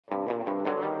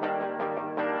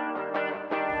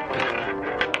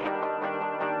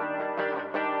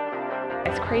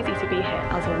It's crazy to be here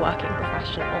as a working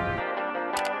professional.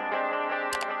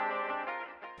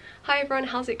 Hi everyone,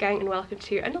 how's it going and welcome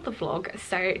to another vlog.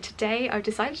 So today I've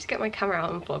decided to get my camera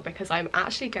out and vlog because I'm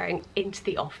actually going into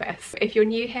the office. If you're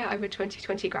new here, I'm a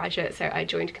 2020 graduate, so I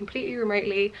joined completely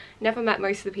remotely, never met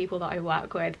most of the people that I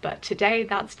work with, but today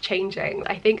that's changing.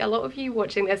 I think a lot of you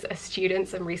watching this are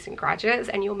students and recent graduates,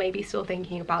 and you're maybe still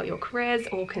thinking about your careers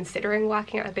or considering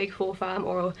working at a big 4 firm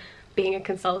or being a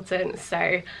consultant.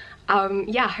 So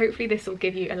yeah, hopefully this will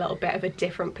give you a little bit of a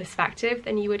different perspective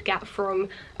than you would get from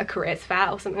a careers fair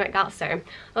or something like that. So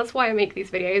that's why I make these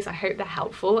videos. I hope they're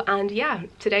helpful, and yeah,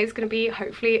 today's going to be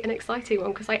hopefully an exciting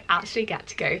one because I actually get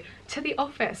to go to the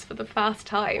office for the first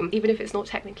time, even if it's not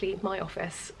technically my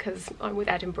office because I'm with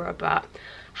Edinburgh, but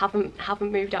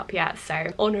haven't moved up yet. So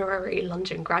honorary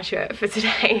London graduate for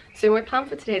today. So my plan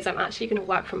for today is I'm actually going to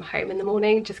work from home in the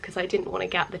morning just because I didn't want to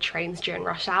get the trains during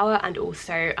rush hour, and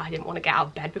also I didn't want to get out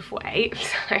of bed before 8.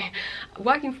 So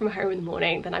working from home in the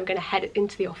morning, then I'm going to head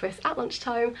into the office at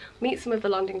lunchtime, meet some of the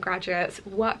London graduates,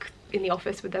 work in the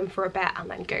office with them for a bit, and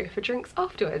then go for drinks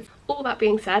afterwards. All that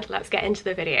being said, let's get into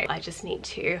the video. I just need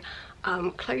to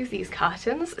close these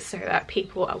curtains so that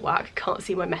people at work can't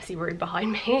see my messy room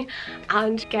behind me,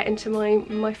 and get into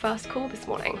my first call this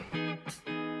morning.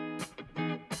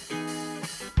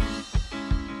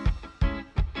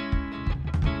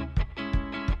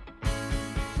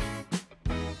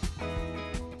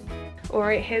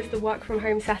 Alright, here's the work from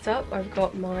home setup. I've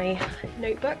got my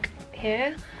notebook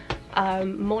here,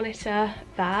 monitor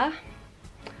there,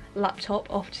 laptop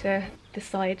off to the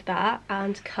side there,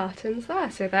 and curtains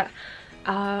there, so that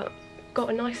got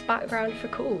a nice background for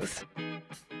calls.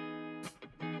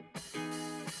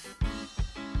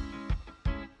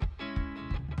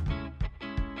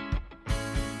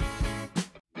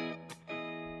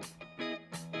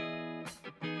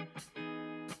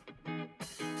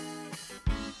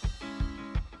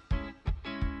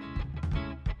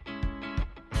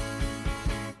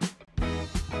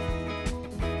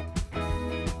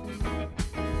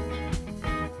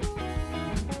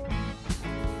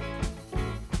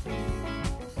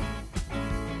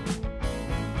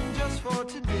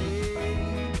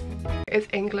 It's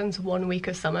England's 1 week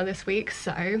of summer this week,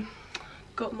 so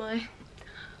got my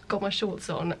shorts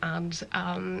on,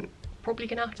 and probably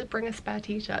gonna have to bring a spare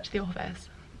t-shirt to the office.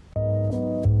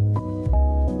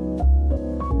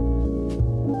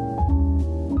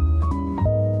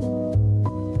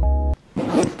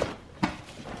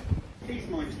 Please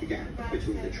mind the gap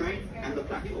between the train and the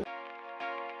platform.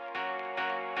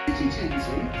 City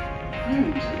Thamesley,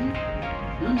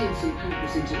 Farringdon, London St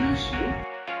Pancras International.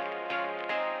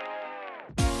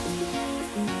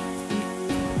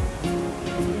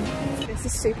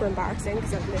 This is super embarrassing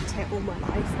because I've lived here all my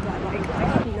life, but like I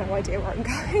have no idea where I'm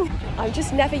going. I'm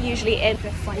just never usually in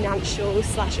the financial /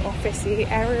 officey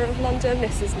area of London.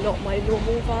 This is not my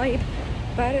normal vibe,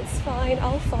 but it's fine,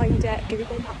 I'll find it.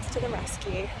 Google Maps to the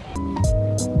rescue.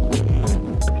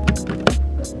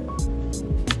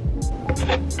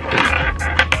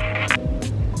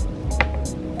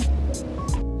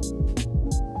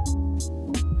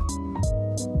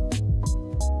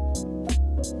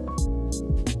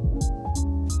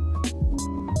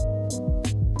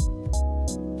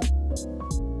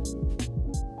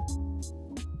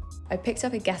 I picked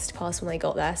up a guest pass when I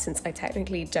got there, since I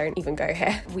technically don't even go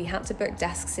here. We had to book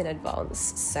desks in advance,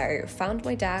 so found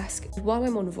my desk. While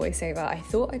I'm on voiceover, I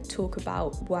thought I'd talk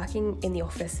about working in the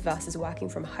office versus working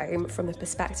from home from the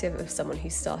perspective of someone who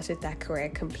started their career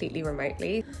completely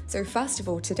remotely. So first of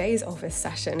all, today's office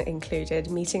session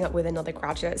included meeting up with another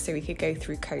graduate so we could go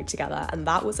through code together, and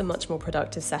that was a much more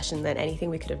productive session than anything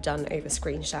we could have done over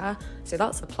screen share, so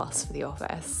that's a plus for the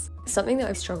office. Something that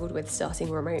I've struggled with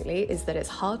starting remotely is that it's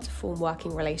hard to form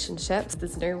working relationships.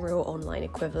 There's no real online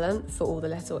equivalent for all the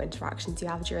little interactions you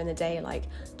have during the day, like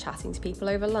chatting to people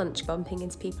over lunch, bumping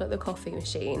into people at the coffee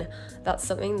machine. That's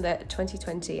something that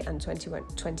 2020 and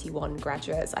 2021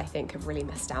 graduates, I think, have really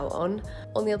missed out on.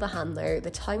 On the other hand though,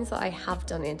 the times that I have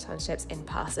done internships in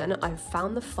person, I've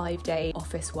found the 5-day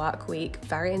office work week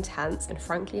very intense and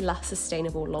frankly less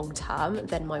sustainable long term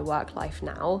than my work life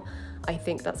now. I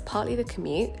think that's partly the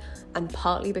commute and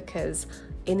partly because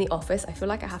in the office I feel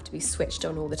like I have to be switched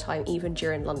on all the time, even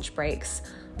during lunch breaks.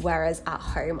 Whereas at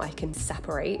home, I can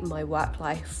separate my work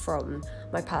life from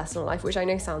my personal life, which I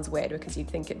know sounds weird because you'd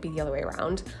think it'd be the other way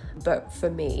around. But for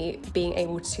me, being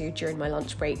able to, during my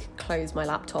lunch break, close my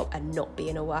laptop and not be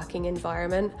in a working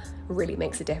environment really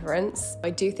makes a difference.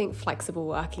 I do think flexible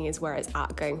working is where it's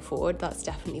at going forward. That's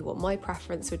definitely what my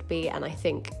preference would be. And I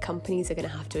think companies are going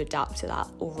to have to adapt to that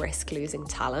or risk losing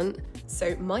talent.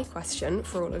 So my question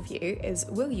for all of you is,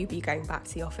 will you be going back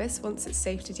to the office once it's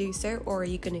safe to do so, or are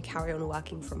you going to carry on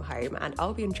working from home? And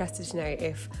I'll be interested to know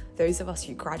if those of us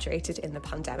who graduated in the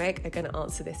pandemic are going to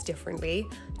answer this differently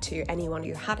to anyone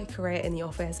who had a career in the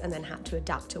office and then had to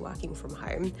adapt to working from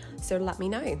home. So let me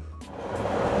know.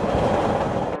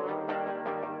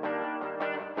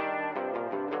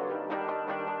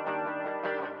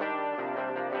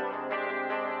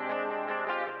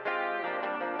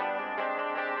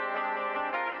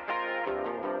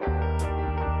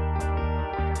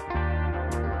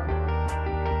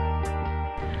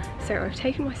 So I've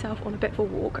taken myself on a bit of a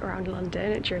walk around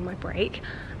London during my break,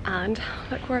 and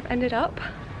look where I've ended up.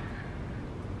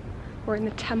 We're in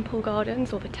the Temple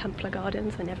Gardens, or the Templar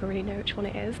Gardens, I never really know which one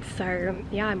it is. So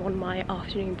yeah, I'm on my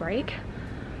afternoon break,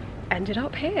 ended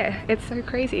up here. It's so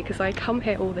crazy because I come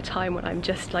here all the time when I'm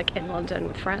just like in London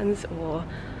with friends or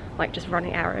like just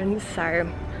running errands. So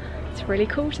it's really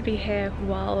cool to be here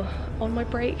while on my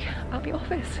break at the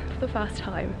office for the first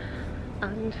time.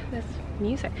 And there's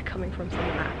music coming from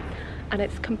somewhere and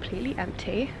it's completely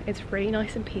empty. It's really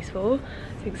nice and peaceful.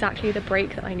 It's exactly the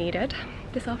break that I needed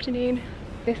this afternoon.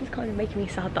 This is kind of making me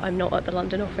sad that I'm not at the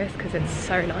London office because it's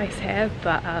so nice here,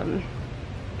 but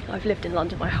I've lived in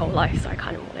London my whole life, so I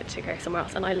kind of wanted to go somewhere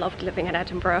else, and I loved living in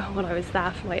Edinburgh when I was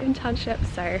there for my internship,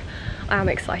 so I am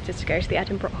excited to go to the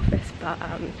Edinburgh office, but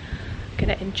I'm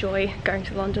gonna enjoy going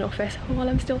to the London office while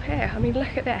I'm still here. I mean,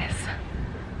 look at this.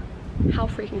 How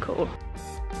freaking cool.